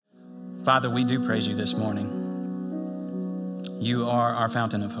Father, we do praise you this morning. You are our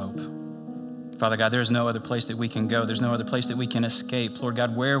fountain of hope. Father God, there's no other place that we can go. There's no other place that we can escape. Lord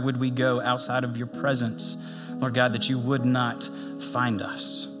God, where would we go outside of your presence? Lord God, that you would not find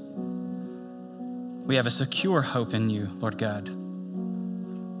us. We have a secure hope in you, Lord God.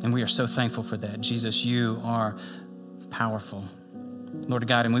 And we are so thankful for that. Jesus, you are powerful, Lord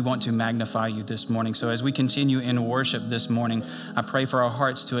God, and we want to magnify you this morning. So as we continue in worship this morning, I pray for our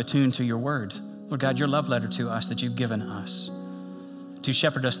hearts to attune to your word. Lord God, your love letter to us that you've given us to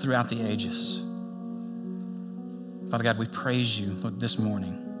shepherd us throughout the ages. Father God, we praise you, Lord, this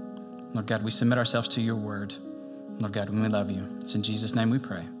morning. Lord God, we submit ourselves to your word. Lord God, we love you. It's in Jesus' name we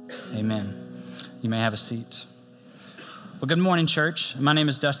pray. Amen. You may have a seat. Well, good morning, church. My name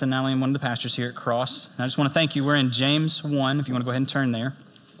is Dustin Nally. I'm one of the pastors here at Cross. And I just want to thank you. We're in James 1, if you want to go ahead and turn there.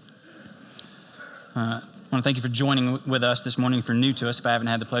 I want to thank you for joining with us this morning. If you're new to us, if I haven't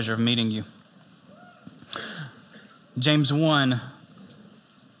had the pleasure of meeting you. James 1,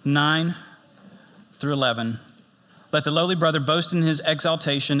 9 through 11. Let the lowly brother boast in his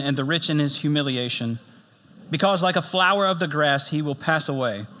exaltation and the rich in his humiliation, because like a flower of the grass, he will pass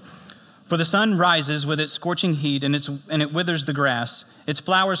away. For the sun rises with its scorching heat, and it withers the grass. Its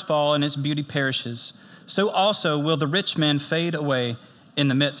flowers fall, and its beauty perishes. So also will the rich man fade away in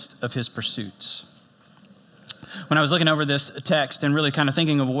the midst of his pursuits. When I was looking over this text and really kind of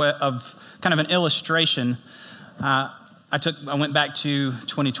thinking of kind of an illustration, I went back to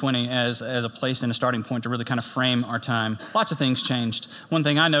 2020 as a place and a starting point to really kind of frame our time. Lots of things changed. One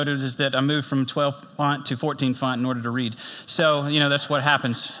thing I noted is that I moved from 12 font to 14 font in order to read. So, that's what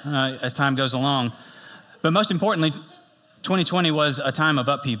happens as time goes along. But most importantly, 2020 was a time of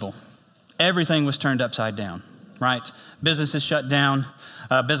upheaval. Everything was turned upside down, right? Businesses shut down.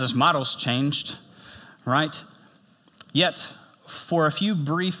 Business models changed, right? Yet, for a few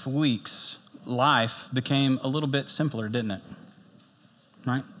brief weeks, life became a little bit simpler, didn't it?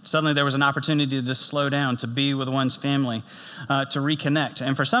 Right? Suddenly there was an opportunity to slow down, to be with one's family, to reconnect.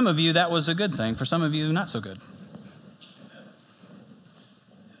 And for some of you, that was a good thing. For some of you, not so good.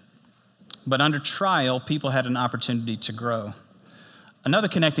 But under trial, people had an opportunity to grow. Another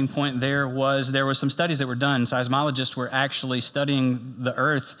connecting point there was some studies that were done. Seismologists were actually studying the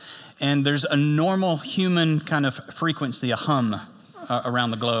earth, and there's a normal human kind of frequency, a hum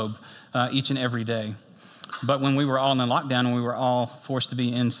around the globe each and every day. But when we were all in lockdown and we were all forced to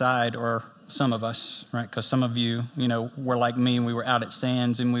be inside, or some of us, right? Because some of you, were like me and we were out at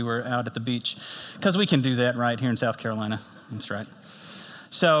Sands and we were out at the beach. Because we can do that right here in South Carolina. That's right.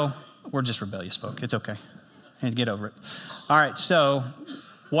 So we're just rebellious folk. It's okay. And get over it. All right. So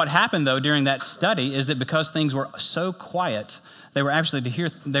what happened though during that study is that because things were so quiet, they were able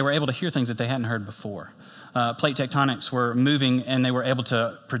to hear things that they hadn't heard before. Plate tectonics were moving, and they were able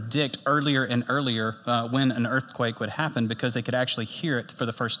to predict earlier and earlier when an earthquake would happen because they could actually hear it for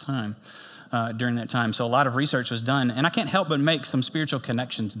the first time during that time. So a lot of research was done, and I can't help but make some spiritual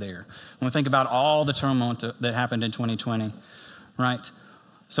connections there when we think about all the turmoil that happened in 2020, right?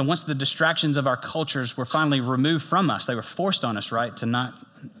 So once the distractions of our cultures were finally removed from us, they were forced on us, right, to not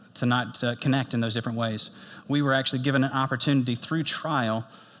connect in those different ways. We were actually given an opportunity through trial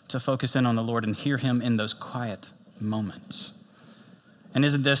to focus in on the Lord and hear him in those quiet moments. And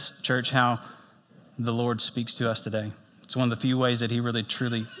isn't this, church, how the Lord speaks to us today? It's one of the few ways that he really,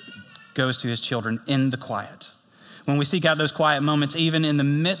 truly goes to his children, in the quiet. When we seek out those quiet moments, even in the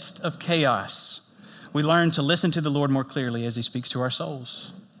midst of chaos, we learn to listen to the Lord more clearly as he speaks to our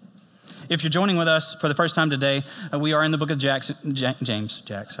souls. If you're joining with us for the first time today, we are in the book of James.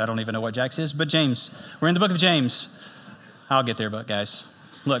 I don't even know what Jax is, but James. We're in the book of James. I'll get there, but guys.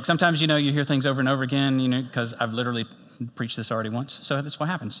 Look, sometimes, you hear things over and over again, because I've literally preached this already once. So that's what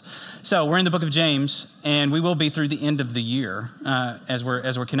happens. So we're in the book of James, and we will be through the end of the year as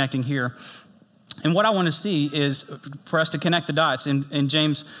we're connecting here. And what I want to see is for us to connect the dots. In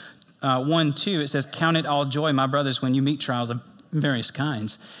James 1:2, it says, "Count it all joy, my brothers, when you meet trials of various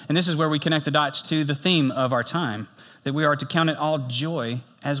kinds." And this is where we connect the dots to the theme of our time, that we are to count it all joy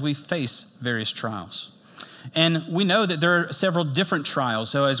as we face various trials. And we know that there are several different trials.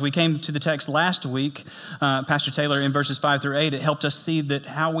 So as we came to the text last week, Pastor Taylor in verses 5 through 8, it helped us see that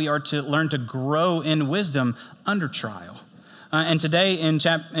how we are to learn to grow in wisdom under trial. And today in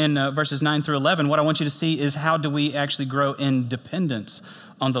verses 9 through 11, what I want you to see is how do we actually grow in dependence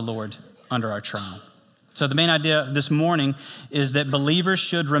on the Lord under our trial. So the main idea this morning is that believers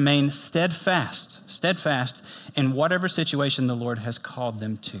should remain steadfast in whatever situation the Lord has called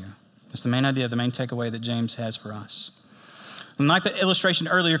them to. That's the main idea, the main takeaway that James has for us. And like the illustration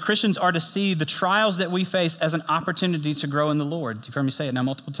earlier, Christians are to see the trials that we face as an opportunity to grow in the Lord. You've heard me say it now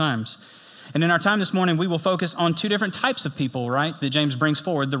multiple times. And in our time this morning, we will focus on two different types of people, right, that James brings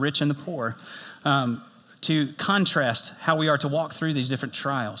forward, the rich and the poor, to contrast how we are to walk through these different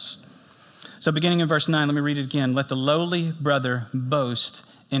trials. So beginning in verse 9, let me read it again. Let the lowly brother boast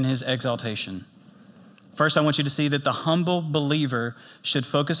in his exaltation. First, I want you to see that the humble believer should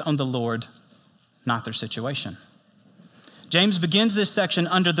focus on the Lord, not their situation. James begins this section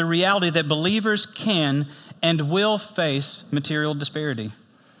under the reality that believers can and will face material disparity.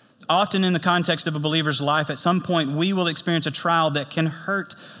 Often in the context of a believer's life, at some point, we will experience a trial that can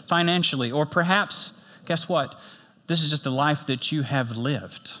hurt financially, or perhaps, guess what? This is just the life that you have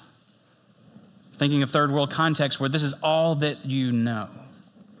lived. Thinking of third world context where this is all that you know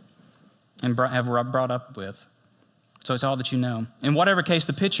and have brought up with. So it's all that you know. In whatever case,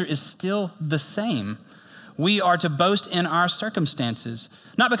 the picture is still the same. We are to boast in our circumstances,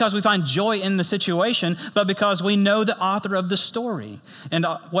 not because we find joy in the situation, but because we know the author of the story and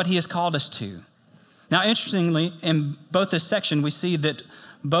what he has called us to. Now, interestingly, in both this section, we see that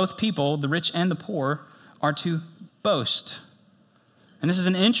both people, the rich and the poor, are to boast. And this is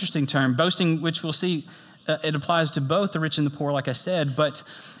an interesting term, boasting, which we'll see it applies to both the rich and the poor, like I said, but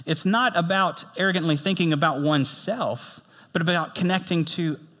it's not about arrogantly thinking about oneself, but about connecting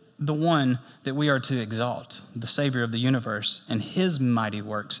to the one that we are to exalt, the Savior of the universe, and his mighty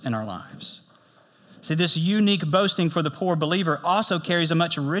works in our lives. See, this unique boasting for the poor believer also carries a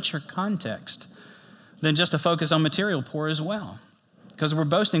much richer context than just a focus on material poor as well. Because we're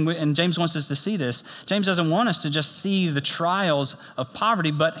boasting, and James wants us to see this. James doesn't want us to just see the trials of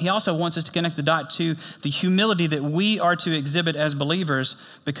poverty, but he also wants us to connect the dot to the humility that we are to exhibit as believers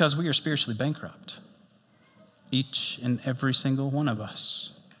because we are spiritually bankrupt. Each and every single one of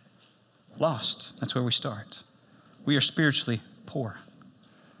us. Lost. That's where we start. We are spiritually poor.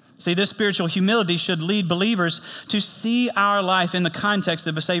 See, this spiritual humility should lead believers to see our life in the context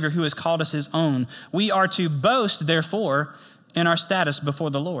of a Savior who has called us his own. We are to boast, therefore, in our status before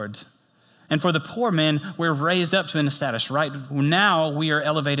the Lord. And for the poor man, we're raised up to a status, right? Now we are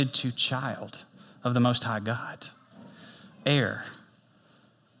elevated to child of the Most High God. Heir.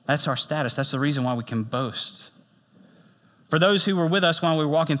 That's our status. That's the reason why we can boast. For those who were with us while we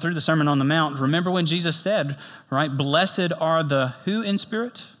were walking through the Sermon on the Mount, remember when Jesus said, right, blessed are the who in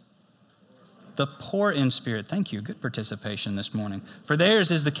spirit? The poor in spirit. Thank you. Good participation this morning. For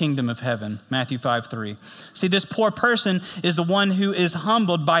theirs is the kingdom of heaven, Matthew 5:3. See, this poor person is the one who is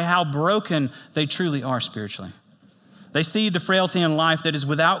humbled by how broken they truly are spiritually. They see the frailty in life that is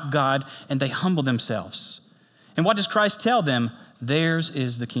without God, and they humble themselves. And what does Christ tell them? Theirs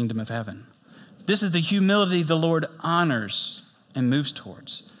is the kingdom of heaven. This is the humility the Lord honors and moves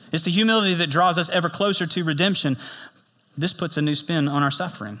towards. It's the humility that draws us ever closer to redemption. This puts a new spin on our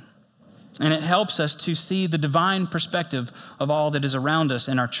suffering. And it helps us to see the divine perspective of all that is around us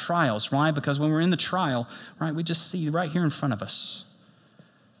in our trials. Why? Because when we're in the trial, right, we just see right here in front of us.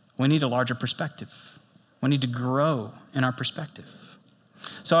 We need a larger perspective. We need to grow in our perspective.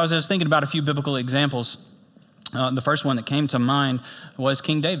 So as I was thinking about a few biblical examples, the first one that came to mind was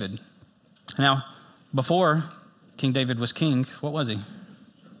King David. Now, before King David was king, what was he?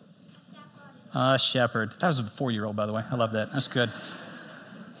 A shepherd. That was a 4-year-old, by the way. I love that. That's good.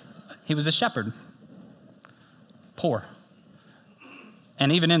 He was a shepherd. Poor.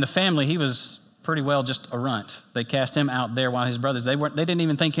 And even in the family, he was pretty well just a runt. They cast him out there while his brothers, they didn't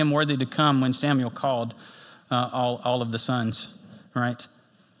even think him worthy to come when Samuel called all of the sons, right?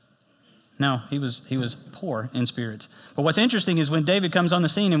 No, he was poor in spirit. But what's interesting is when David comes on the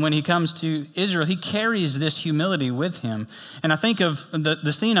scene and when he comes to Israel, he carries this humility with him. And I think of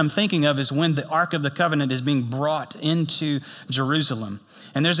the scene I'm thinking of is when the Ark of the Covenant is being brought into Jerusalem.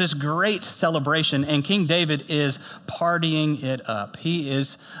 And there's this great celebration, and King David is partying it up. He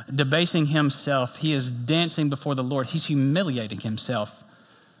is debasing himself. He is dancing before the Lord. He's humiliating himself.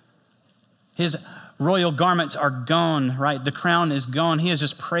 His royal garments are gone, right? The crown is gone. He is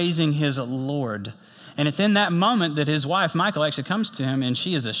just praising his Lord. And it's in that moment that his wife, Michal, actually comes to him, and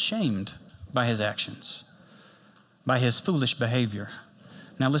she is ashamed by his actions, by his foolish behavior.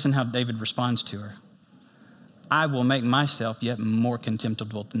 Now listen how David responds to her. I will make myself yet more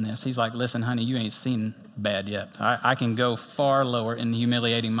contemptible than this. He's like, listen, honey, you ain't seen bad yet. I can go far lower in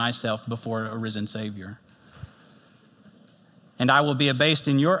humiliating myself before a risen Savior. And I will be abased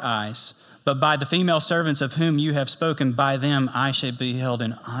in your eyes, but by the female servants of whom you have spoken, by them I shall be held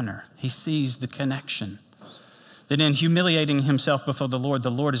in honor. He sees the connection. That in humiliating himself before the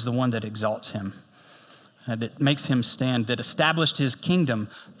Lord is the one that exalts him, that makes him stand, that established his kingdom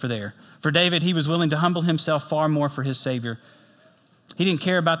for there. For David, he was willing to humble himself far more for his Savior. He didn't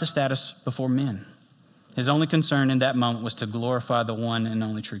care about the status before men. His only concern in that moment was to glorify the one and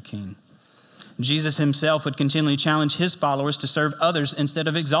only true King. Jesus himself would continually challenge his followers to serve others instead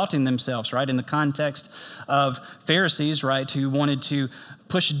of exalting themselves, right? In the context of Pharisees, right, who wanted to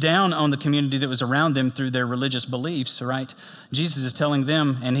push down on the community that was around them through their religious beliefs, right? Jesus is telling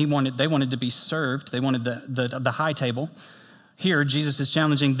them, and they wanted to be served. They wanted the high table. Here, Jesus is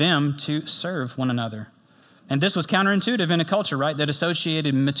challenging them to serve one another. And this was counterintuitive in a culture, right, that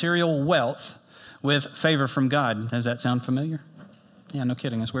associated material wealth with favor from God. Does that sound familiar? Yeah, no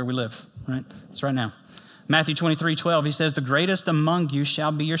kidding. That's where we live, right? It's right now. Matthew 23:12, he says, "The greatest among you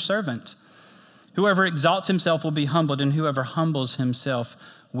shall be your servant. Whoever exalts himself will be humbled, and whoever humbles himself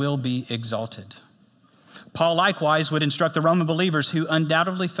will be exalted." Paul likewise would instruct the Roman believers who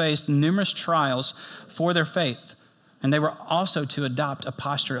undoubtedly faced numerous trials for their faith, and they were also to adopt a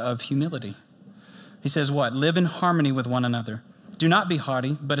posture of humility. He says what? "Live in harmony with one another. Do not be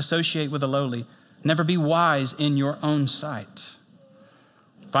haughty, but associate with the lowly. Never be wise in your own sight."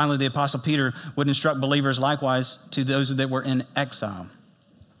 Finally, the Apostle Peter would instruct believers likewise to those that were in exile,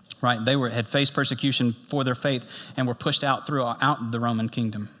 right? They had faced persecution for their faith and were pushed out throughout the Roman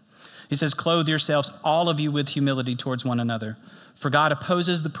kingdom. He says, "Clothe yourselves, all of you, with humility towards one another. For God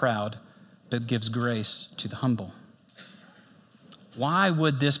opposes the proud, but gives grace to the humble." Why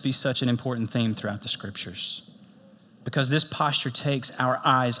would this be such an important theme throughout the scriptures? Because this posture takes our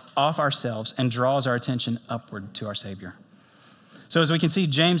eyes off ourselves and draws our attention upward to our Savior. So as we can see,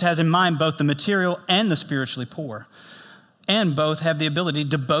 James has in mind both the material and the spiritually poor, and both have the ability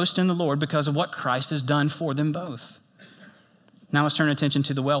to boast in the Lord because of what Christ has done for them both. Now let's turn attention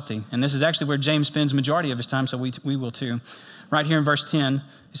to the wealthy. And this is actually where James spends the majority of his time, so we will too. Right here in verse 10,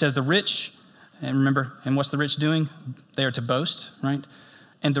 he says, "The rich," and remember, and what's the rich doing? They are to boast, right?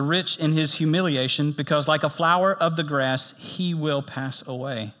 "And the rich in his humiliation, because like a flower of the grass, he will pass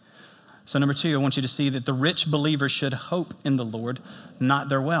away." So number 2, I want you to see that the rich believers should hope in the Lord, not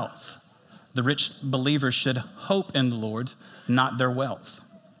their wealth. The rich believers should hope in the Lord, not their wealth.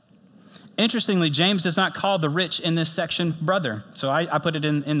 Interestingly, James does not call the rich in this section brother. So I put it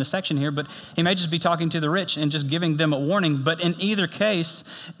in the section here, but he may just be talking to the rich and just giving them a warning. But in either case,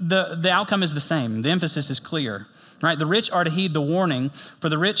 the outcome is the same. The emphasis is clear, right? The rich are to heed the warning, for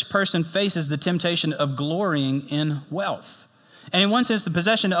the rich person faces the temptation of glorying in wealth. And in one sense, the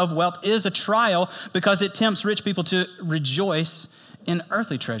possession of wealth is a trial because it tempts rich people to rejoice in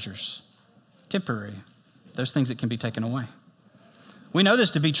earthly treasures, temporary, those things that can be taken away. We know this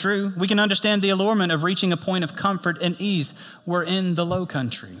to be true. We can understand the allurement of reaching a point of comfort and ease. We're in the low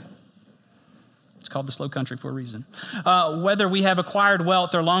country. It's called the slow country for a reason. Whether we have acquired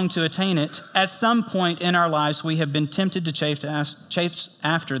wealth or long to attain it, at some point in our lives, we have been tempted to chase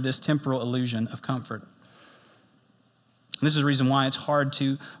after this temporal illusion of comfort. And this is the reason why it's hard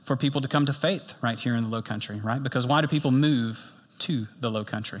for people to come to faith right here in the low country, right? Because why do people move to the low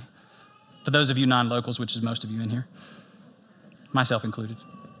country? For those of you non-locals, which is most of you in here, myself included.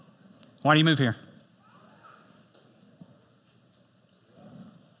 Why do you move here?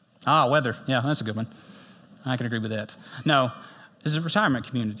 Weather. Yeah, that's a good one. I can agree with that. No, this is a retirement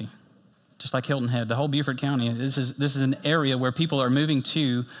community, just like Hilton Head. The whole Beaufort County, this is an area where people are moving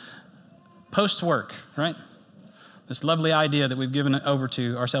to post-work, right? This lovely idea that we've given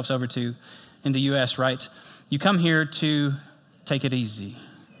ourselves over to in the U.S., right? You come here to take it easy.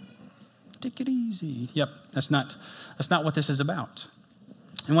 Take it easy. Yep, that's not what this is about.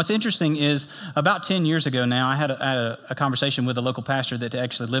 And what's interesting is about 10 years ago now, I had a conversation with a local pastor that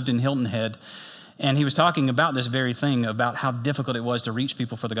actually lived in Hilton Head, and he was talking about this very thing, about how difficult it was to reach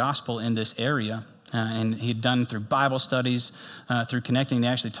people for the gospel in this area. And he'd done through Bible studies, through connecting. They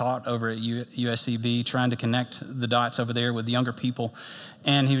actually taught over at USCB, trying to connect the dots over there with the younger people.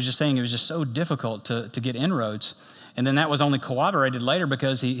 And he was just saying it was just so difficult to get inroads. And then that was only corroborated later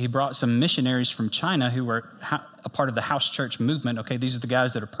because he brought some missionaries from China who were a part of the house church movement. Okay, these are the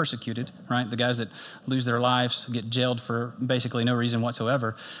guys that are persecuted, right? The guys that lose their lives, get jailed for basically no reason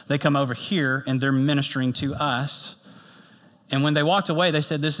whatsoever. They come over here and they're ministering to us. And when they walked away, they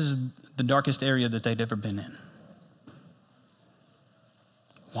said this is the darkest area that they'd ever been in.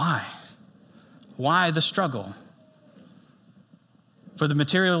 Why? Why the struggle? For the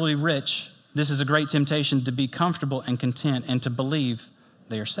materially rich, this is a great temptation to be comfortable and content and to believe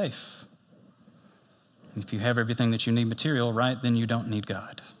they are safe. If you have everything that you need material, right, then you don't need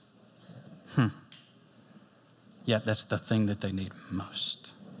God. Yet that's the thing that they need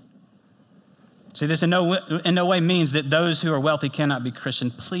most. See, this in no way means that those who are wealthy cannot be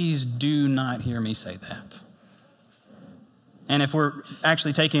Christian. Please do not hear me say that. And if we're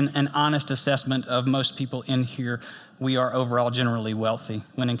actually taking an honest assessment of most people in here, we are overall generally wealthy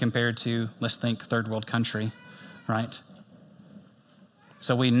when in compared to, let's think, third world country, right?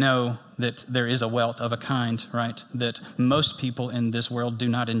 So we know that there is a wealth of a kind, right, that most people in this world do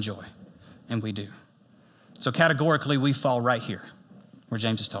not enjoy, and we do. So categorically, we fall right here where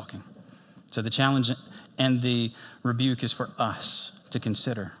James is talking. So the challenge and the rebuke is for us to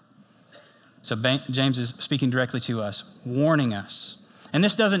consider. So James is speaking directly to us, warning us. And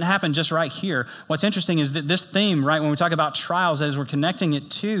this doesn't happen just right here. What's interesting is that this theme, right, when we talk about trials, as we're connecting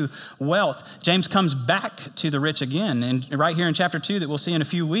it to wealth, James comes back to the rich again. And right here in chapter 2 that we'll see in a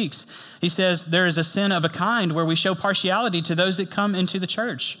few weeks, he says there is a sin of a kind where we show partiality to those that come into the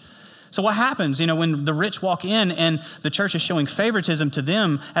church. So what happens, when the rich walk in and the church is showing favoritism to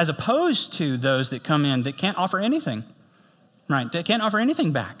them as opposed to those that come in that can't offer anything, right? That can't offer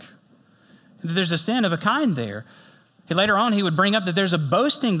anything back. There's a sin of a kind there. Later on, he would bring up that there's a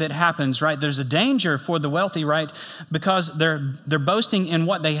boasting that happens, right? There's a danger for the wealthy, right? Because they're boasting in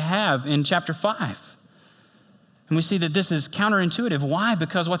what they have in chapter 5. And we see that this is counterintuitive. Why?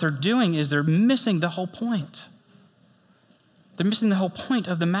 Because what they're doing is they're missing the whole point. They're missing the whole point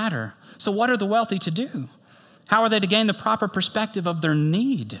of the matter. So what are the wealthy to do? How are they to gain the proper perspective of their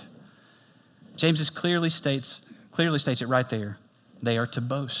need? James clearly states it right there. They are to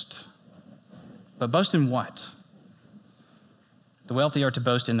boast. But boast in what? The wealthy are to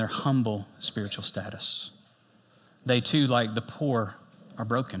boast in their humble spiritual status. They too, like the poor, are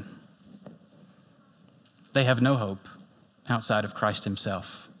broken. They have no hope outside of Christ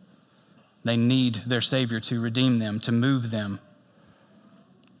himself. They need their Savior to redeem them, to move them.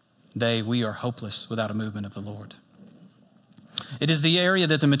 We are hopeless without a movement of the Lord. It is the area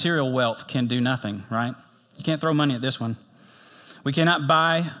that the material wealth can do nothing, right? You can't throw money at this one. We cannot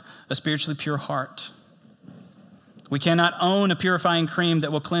buy a spiritually pure heart. We cannot own a purifying cream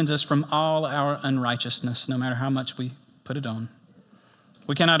that will cleanse us from all our unrighteousness, no matter how much we put it on.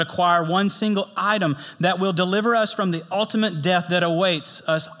 We cannot acquire one single item that will deliver us from the ultimate death that awaits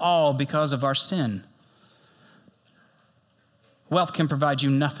us all because of our sin. Wealth can provide you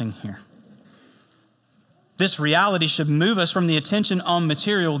nothing here. This reality should move us from the attention on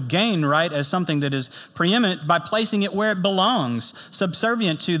material gain, right, as something that is preeminent by placing it where it belongs,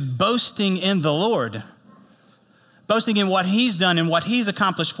 subservient to boasting in the Lord. Boasting in what he's done and what he's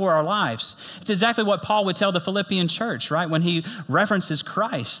accomplished for our lives. It's exactly what Paul would tell the Philippian church, right? When he references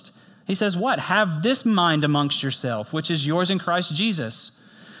Christ. He says what? Have this mind amongst yourself, which is yours in Christ Jesus,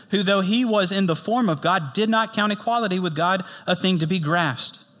 who though he was in the form of God, did not count equality with God a thing to be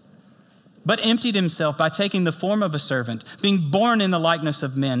grasped, but emptied himself by taking the form of a servant, being born in the likeness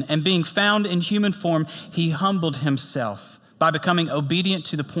of men, and being found in human form, he humbled himself by becoming obedient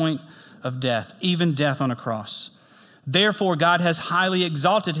to the point of death, even death on a cross. Therefore, God has highly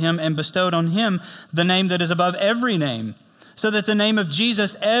exalted him and bestowed on him the name that is above every name, so that the name of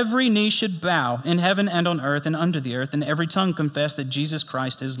Jesus, every knee should bow in heaven and on earth and under the earth, and every tongue confess that Jesus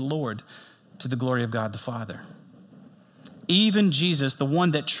Christ is Lord, to the glory of God the Father. Even Jesus, the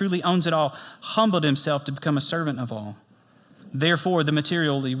one that truly owns it all, humbled himself to become a servant of all. Therefore, the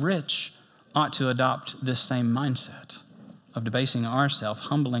materially rich ought to adopt this same mindset of debasing ourselves,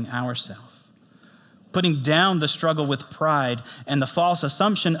 humbling ourselves, putting down the struggle with pride and the false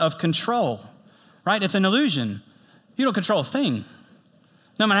assumption of control, right? It's an illusion. You don't control a thing,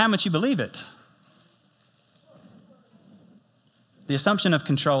 no matter how much you believe it. The assumption of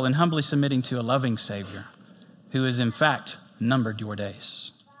control and humbly submitting to a loving Savior who has in fact numbered your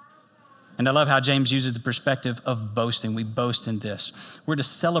days. And I love how James uses the perspective of boasting. We boast in this. We're to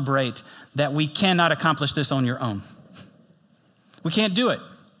celebrate that we cannot accomplish this on your own. We can't do it.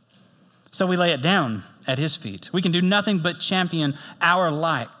 So we lay it down at his feet. We can do nothing but champion our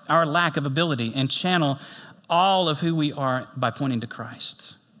lack of ability and channel all of who we are by pointing to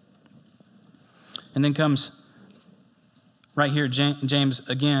Christ. And then comes right here, James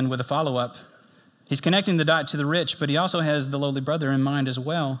again with a follow-up. He's connecting the dot to the rich, but he also has the lowly brother in mind as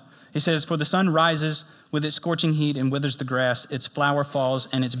well. He says, for the sun rises with its scorching heat and withers the grass, its flower falls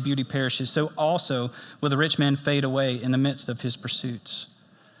and its beauty perishes. So also will the rich man fade away in the midst of his pursuits.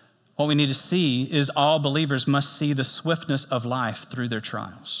 What we need to see is all believers must see the swiftness of life through their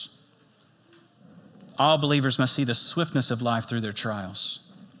trials. All believers must see the swiftness of life through their trials.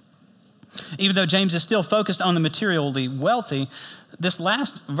 Even though James is still focused on the materially wealthy, this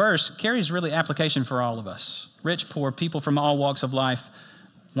last verse carries really application for all of us. Rich, poor, people from all walks of life.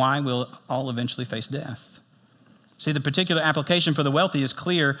 Why? We'll all eventually face death. See, the particular application for the wealthy is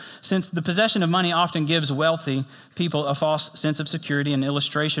clear. Since the possession of money often gives wealthy people a false sense of security, an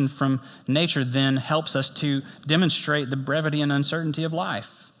illustration from nature then helps us to demonstrate the brevity and uncertainty of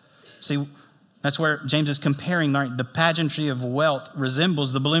life. See, that's where James is comparing, right? The pageantry of wealth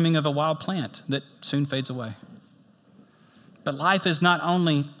resembles the blooming of a wild plant that soon fades away. But life is not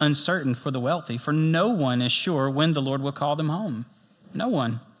only uncertain for the wealthy, for no one is sure when the Lord will call them home. No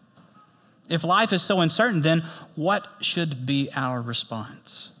one. If life is so uncertain, then what should be our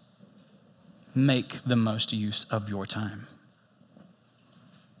response? Make the most use of your time.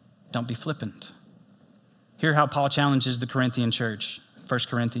 Don't be flippant. Hear how Paul challenges the Corinthian church, 1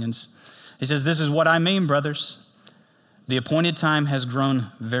 Corinthians. He says, "This is what I mean, brothers. The appointed time has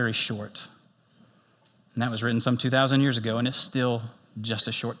grown very short." And that was written some 2,000 years ago, and it's still just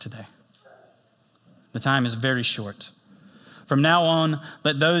as short today. The time is very short. From now on,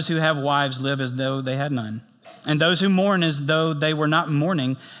 let those who have wives live as though they had none, and those who mourn as though they were not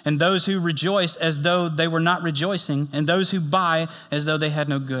mourning, and those who rejoice as though they were not rejoicing, and those who buy as though they had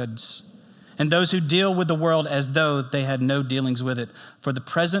no goods, and those who deal with the world as though they had no dealings with it. For the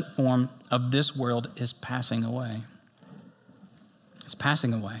present form of this world is passing away. It's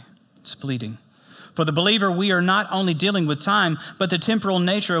passing away. It's fleeting. For the believer, we are not only dealing with time, but the temporal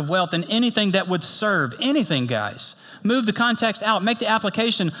nature of wealth and anything that would serve, anything, guys. Move the context out, make the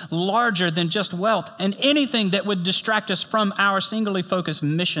application larger than just wealth, and anything that would distract us from our singularly focused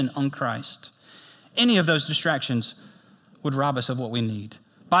mission on Christ. Any of those distractions would rob us of what we need.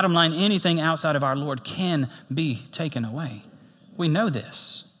 Bottom line, anything outside of our Lord can be taken away. We know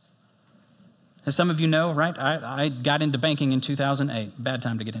this. As some of you know, right, I got into banking in 2008. Bad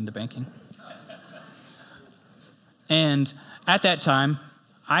time to get into banking. And at that time,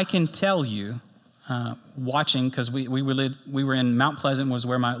 I can tell you, watching, because we were in Mount Pleasant was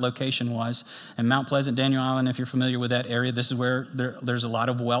where my location was. And Mount Pleasant, Daniel Island, if you're familiar with that area, this is where there's a lot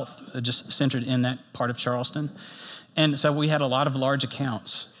of wealth just centered in that part of Charleston. And so we had a lot of large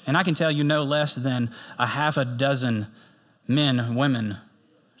accounts. And I can tell you no less than a half a dozen men and women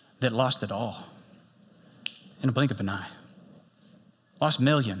that lost it all in a blink of an eye. Lost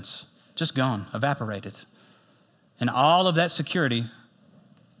millions, just gone, evaporated. And all of that security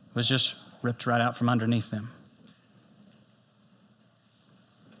was just ripped right out from underneath them.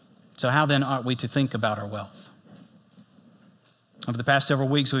 So how then ought we to think about our wealth? Over the past several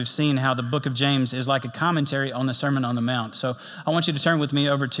weeks, we've seen how the book of James is like a commentary on the Sermon on the Mount. So I want you to turn with me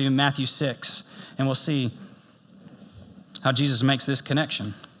over to Matthew 6, and we'll see how Jesus makes this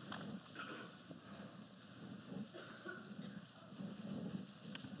connection.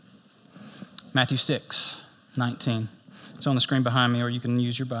 Matthew 6:19. It's on the screen behind me, or you can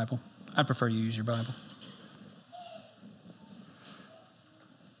use your Bible. I'd prefer you use your Bible.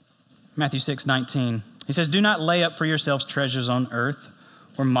 Matthew 6:19. He says, "Do not lay up for yourselves treasures on earth,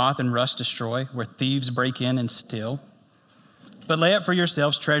 where moth and rust destroy, where thieves break in and steal. But lay up for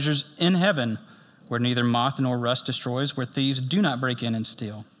yourselves treasures in heaven, where neither moth nor rust destroys, where thieves do not break in and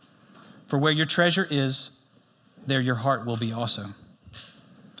steal. For where your treasure is, there your heart will be also.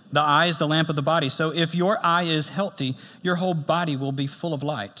 The eye is the lamp of the body. So if your eye is healthy, your whole body will be full of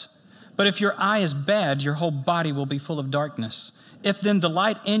light. But if your eye is bad, your whole body will be full of darkness. If then the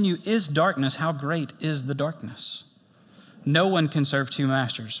light in you is darkness, how great is the darkness? No one can serve two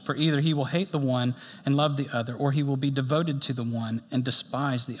masters, for either he will hate the one and love the other, or he will be devoted to the one and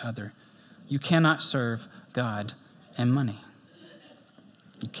despise the other. You cannot serve God and money."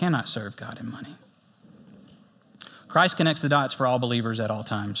 You cannot serve God and money. Christ connects the dots for all believers at all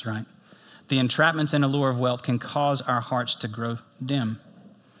times, right? The entrapments and allure of wealth can cause our hearts to grow dim,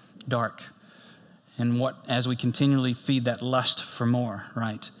 dark, and as we continually feed that lust for more,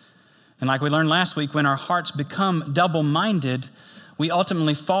 right? And like we learned last week, when our hearts become double-minded, we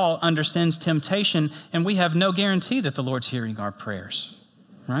ultimately fall under sin's temptation, and we have no guarantee that the Lord's hearing our prayers,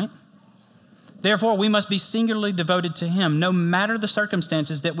 right? Therefore, we must be singularly devoted to him, no matter the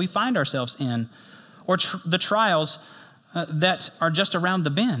circumstances that we find ourselves in, or the trials that are just around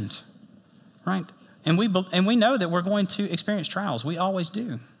the bend, right? And we know that we're going to experience trials. We always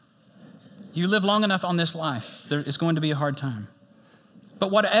do. You live long enough on this life, it's going to be a hard time.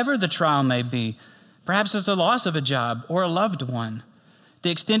 But whatever the trial may be, perhaps it's the loss of a job or a loved one, the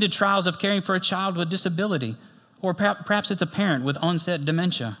extended trials of caring for a child with disability, or perhaps it's a parent with onset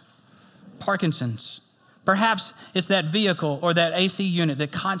dementia, Parkinson's. Perhaps it's that vehicle or that AC unit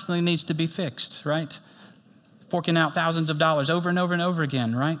that constantly needs to be fixed, right? Forking out thousands of dollars over and over and over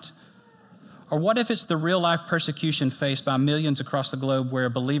again, right? Or what if it's the real life persecution faced by millions across the globe where a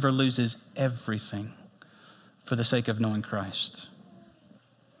believer loses everything for the sake of knowing Christ?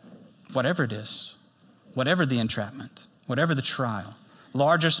 Whatever it is, whatever the entrapment, whatever the trial,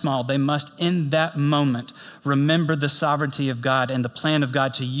 large or small, they must in that moment remember the sovereignty of God and the plan of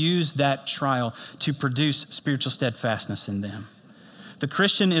God to use that trial to produce spiritual steadfastness in them. The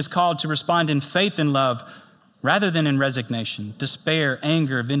Christian is called to respond in faith and love rather than in resignation, despair,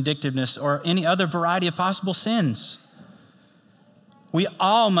 anger, vindictiveness, or any other variety of possible sins. We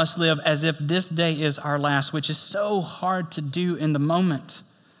all must live as if this day is our last, which is so hard to do in the moment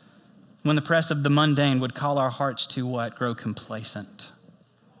when the press of the mundane would call our hearts to what? Grow complacent,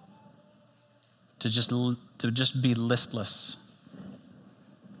 to just be listless.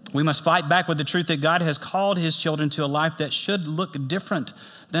 We must fight back with the truth that God has called his children to a life that should look different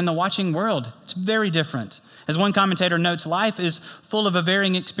than the watching world. It's very different. As one commentator notes, life is full of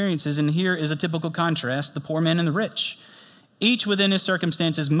varying experiences, and here is a typical contrast, the poor man and the rich. Each within his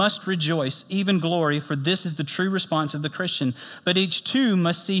circumstances must rejoice, even glory, for this is the true response of the Christian. But each too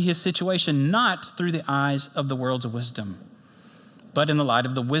must see his situation not through the eyes of the world's wisdom, but in the light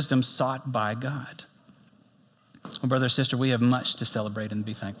of the wisdom sought by God. Well, brother or sister, we have much to celebrate and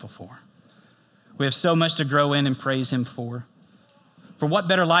be thankful for. We have so much to grow in and praise him for. For what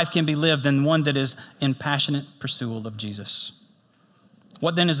better life can be lived than one that is in passionate pursuit of Jesus?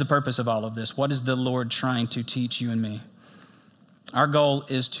 What then is the purpose of all of this? What is the Lord trying to teach you and me? Our goal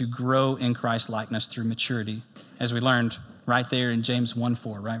is to grow in Christ's likeness through maturity, as we learned right there in James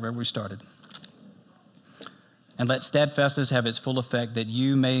 1:4, right where we started. And let steadfastness have its full effect, that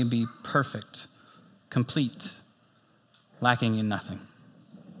you may be perfect, complete, lacking in nothing.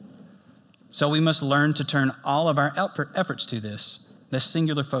 So we must learn to turn all of our efforts to this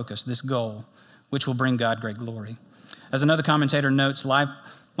singular focus, this goal, which will bring God great glory. As another commentator notes,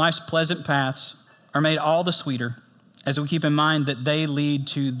 life's pleasant paths are made all the sweeter as we keep in mind that they lead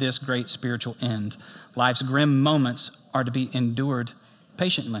to this great spiritual end. Life's grim moments are to be endured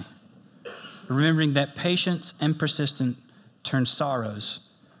patiently, remembering that patience and persistence turn sorrows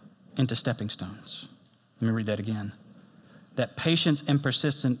into stepping stones. Let me read that again. That patience and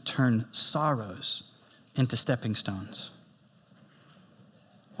persistence turn sorrows into stepping stones.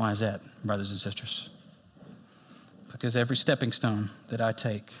 Why is that, brothers and sisters? Because every stepping stone that I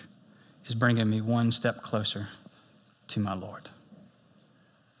take is bringing me one step closer to my Lord.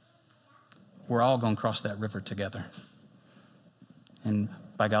 We're all going to cross that river together. And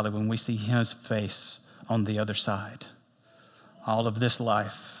by golly, when we see his face on the other side, all of this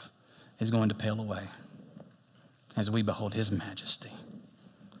life is going to pale away as we behold his majesty.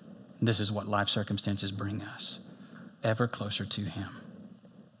 This is what life circumstances bring us, ever closer to him.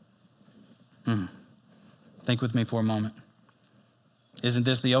 Think with me for a moment. Isn't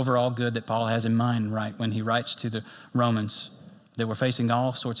this the overall good that Paul has in mind, right, when he writes to the Romans that were facing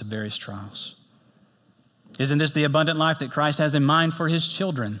all sorts of various trials? Isn't this the abundant life that Christ has in mind for his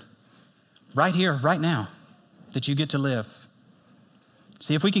children right here, right now, that you get to live?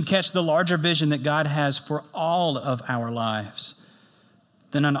 See, if we can catch the larger vision that God has for all of our lives,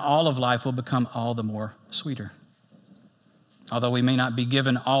 then all of life will become all the more sweeter. Although we may not be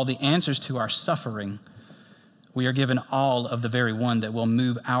given all the answers to our suffering, we are given all of the very one that will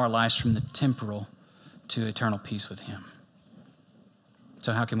move our lives from the temporal to eternal peace with him.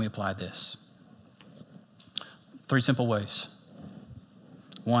 So how can we apply this? 3 simple ways.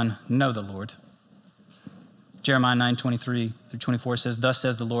 1, know the Lord. Jeremiah 9:23-24 says, "Thus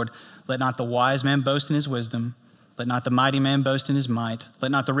says the Lord, let not the wise man boast in his wisdom, let not the mighty man boast in his might,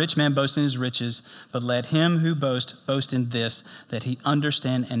 let not the rich man boast in his riches, but let him who boasts boast in this, that he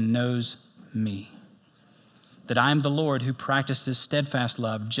understand and knows me, that I am the Lord who practices steadfast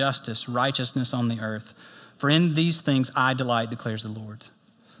love, justice, righteousness on the earth. For in these things I delight, declares the Lord."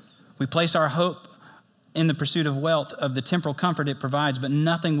 We place our hope in the pursuit of wealth, of the temporal comfort it provides, but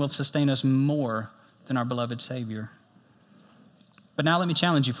nothing will sustain us more than our beloved Savior. But now let me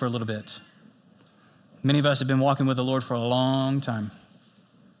challenge you for a little bit. Many of us have been walking with the Lord for a long time.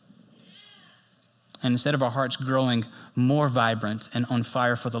 And instead of our hearts growing more vibrant and on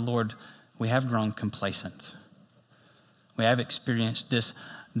fire for the Lord, we have grown complacent. We have experienced this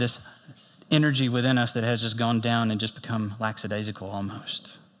energy within us that has just gone down and just become lackadaisical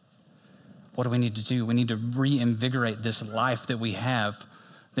almost. What do we need to do? We need to reinvigorate this life that we have,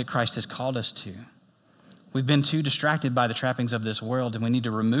 that Christ has called us to. We've been too distracted by the trappings of this world, and we need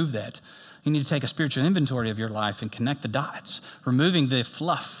to remove that. You need to take a spiritual inventory of your life and connect the dots, removing the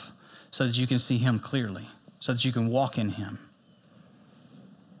fluff so that you can see him clearly, so that you can walk in him.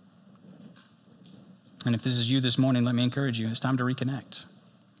 And if this is you this morning, let me encourage you. It's time to reconnect.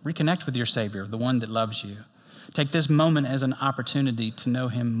 Reconnect with your Savior, the one that loves you. Take this moment as an opportunity to know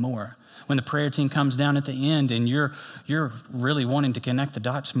him more. When the prayer team comes down at the end and you're really wanting to connect the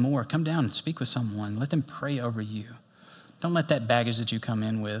dots more, come down and speak with someone. Let them pray over you. Don't let that baggage that you come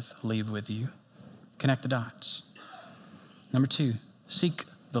in with leave with you. Connect the dots. Number 2, seek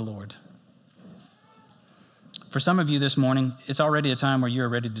the Lord. For some of you this morning, it's already a time where you're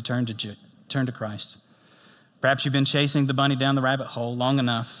ready to turn to Christ. Perhaps you've been chasing the bunny down the rabbit hole long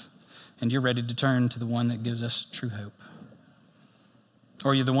enough, and you're ready to turn to the one that gives us true hope.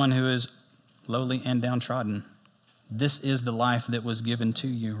 Or you're the one who is lowly and downtrodden. This is the life that was given to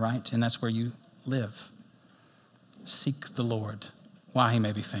you, right? And that's where you live. Seek the Lord while he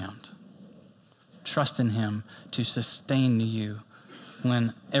may be found. Trust in him to sustain you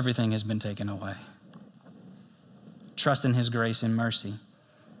when everything has been taken away. Trust in his grace and mercy.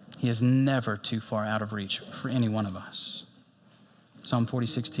 He is never too far out of reach for any one of us. Psalm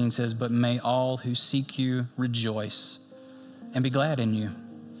 40:16 says, "But may all who seek you rejoice and be glad in you.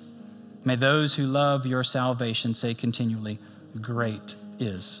 May those who love your salvation say continually, 'Great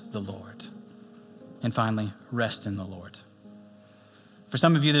is the Lord.'" And finally, rest in the Lord. For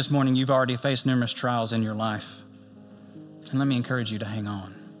some of you this morning, you've already faced numerous trials in your life. And let me encourage you to hang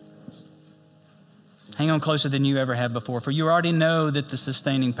on. Hang on closer than you ever have before, for you already know that the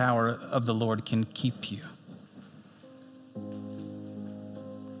sustaining power of the Lord can keep you.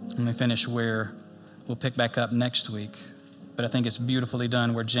 Let me finish where we'll pick back up next week. But I think it's beautifully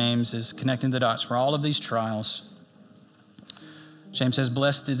done where James is connecting the dots for all of these trials. James says,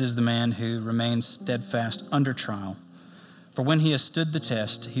 "Blessed is the man who remains steadfast under trial. For when he has stood the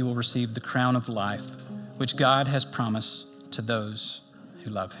test, he will receive the crown of life, which God has promised to those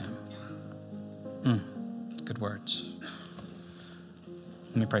who love him." Good words.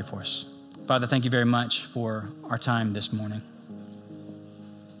 Let me pray for us. Father, thank you very much for our time this morning.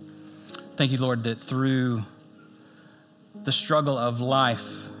 Thank you, Lord, that through the struggle of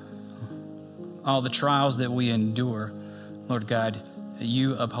life, all the trials that we endure, Lord God,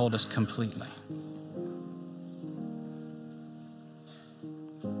 you uphold us completely.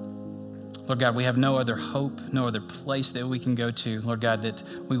 Lord God, we have no other hope, no other place that we can go to, Lord God, that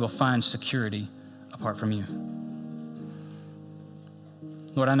we will find security apart from you.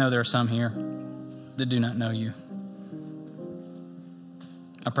 Lord, I know there are some here that do not know you.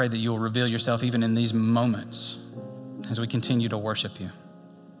 I pray that you will reveal yourself even in these moments as we continue to worship you.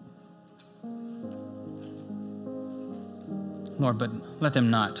 Lord, but let them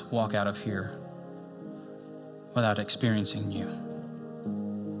not walk out of here without experiencing you.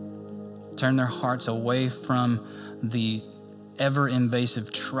 Turn their hearts away from the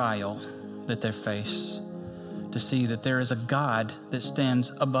ever-invasive trial that they face to see that there is a God that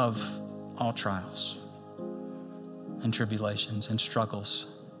stands above all trials and tribulations and struggles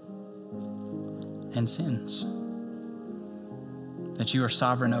and sins. That you are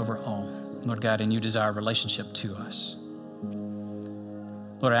sovereign over all, Lord God, and you desire a relationship to us.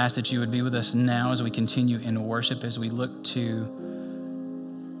 Lord, I ask that you would be with us now as we continue in worship, as we look to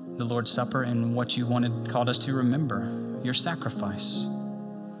the Lord's Supper and what you called us to remember, your sacrifice.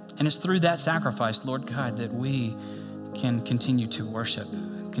 And it's through that sacrifice, Lord God, that we can continue to worship,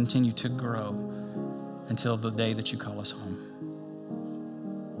 continue to grow until the day that you call us home.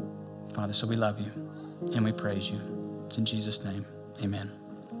 Father, so we love you and we praise you. It's in Jesus' name, amen.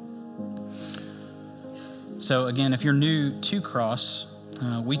 So again, if you're new to Cross,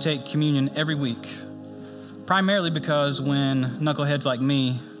 we take communion every week, primarily because when knuckleheads like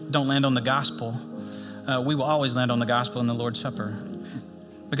me don't land on the gospel, we will always land on the gospel in the Lord's Supper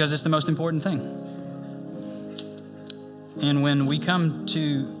because it's the most important thing. And when we come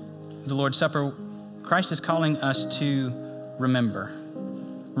to the Lord's Supper, Christ is calling us to remember.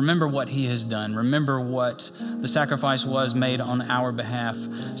 Remember what he has done. Remember what the sacrifice was made on our behalf.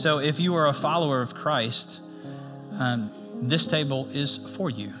 So if you are a follower of Christ, this table is for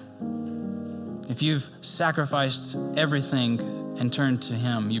you. If you've sacrificed everything and turned to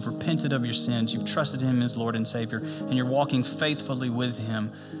him, you've repented of your sins, you've trusted him as Lord and Savior, and you're walking faithfully with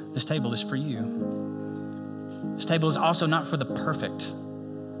him, this table is for you. This table is also not for the perfect,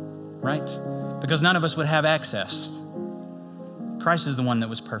 right? Because none of us would have access. Christ is the one that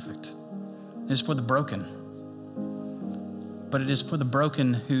was perfect. It is for the broken. But it is for the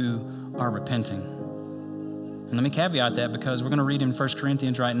broken who are repenting. And let me caveat that because we're going to read in 1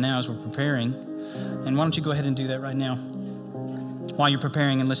 Corinthians right now as we're preparing. And why don't you go ahead and do that right now? While you're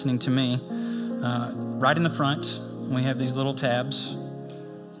preparing and listening to me, right in the front, we have these little tabs.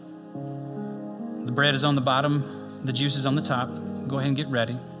 The bread is on the bottom, the juice is on the top. Go ahead and get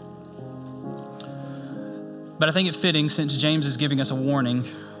ready. But I think it's fitting, since James is giving us a warning,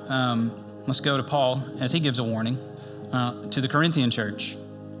 let's go to Paul as he gives a warning to the Corinthian church.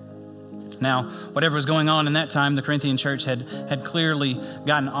 Now, whatever was going on in that time, the Corinthian church had clearly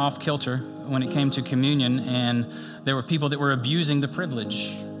gotten off kilter when it came to communion, and there were people that were abusing the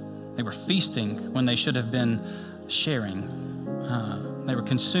privilege. They were feasting when they should have been sharing. They were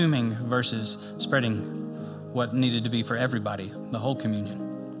consuming versus spreading what needed to be for everybody, the whole communion.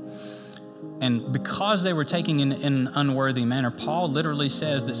 And because they were taking in an unworthy manner, Paul literally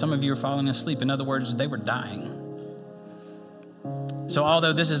says that some of you are falling asleep. In other words, they were dying. So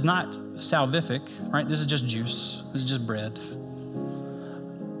although this is not salvific, right? This is just juice. This is just bread.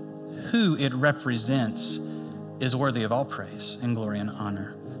 Who it represents is worthy of all praise and glory and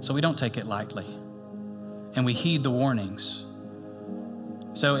honor. So we don't take it lightly. And we heed the warnings.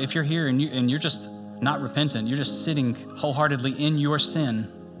 So if you're here and you're just not repentant, you're just sitting wholeheartedly in your sin,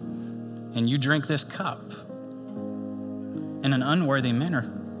 and you drink this cup in an unworthy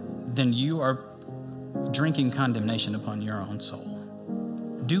manner, then you are drinking condemnation upon your own soul.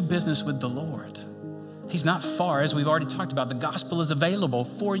 Do business with the Lord. He's not far, as we've already talked about. The gospel is available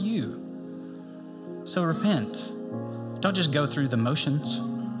for you. So repent. Don't just go through the motions.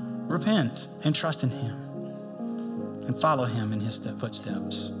 Repent and trust in him and follow him in his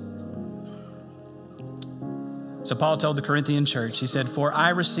footsteps. So Paul told the Corinthian church, he said, "For I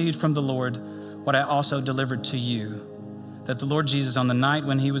received from the Lord what I also delivered to you, that the Lord Jesus on the night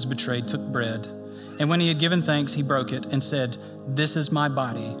when he was betrayed took bread, and when he had given thanks, he broke it and said, 'This is my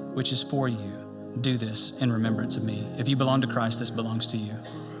body, which is for you. Do this in remembrance of me.'" If you belong to Christ, this belongs to you.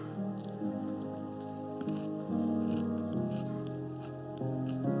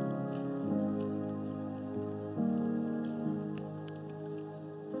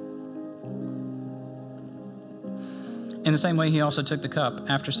 In the same way, he also took the cup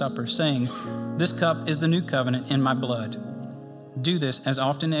after supper, saying, "This cup is the new covenant in my blood. Do this as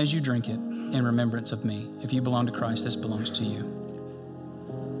often as you drink it in remembrance of me." If you belong to Christ, this belongs to you.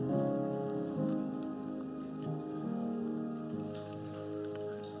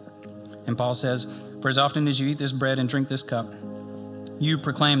 And Paul says, "For as often as you eat this bread and drink this cup, you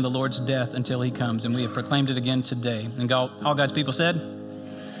proclaim the Lord's death until he comes." And we have proclaimed it again today. And all God's people said,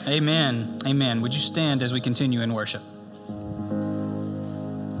 amen. Amen. Would you stand as we continue in worship?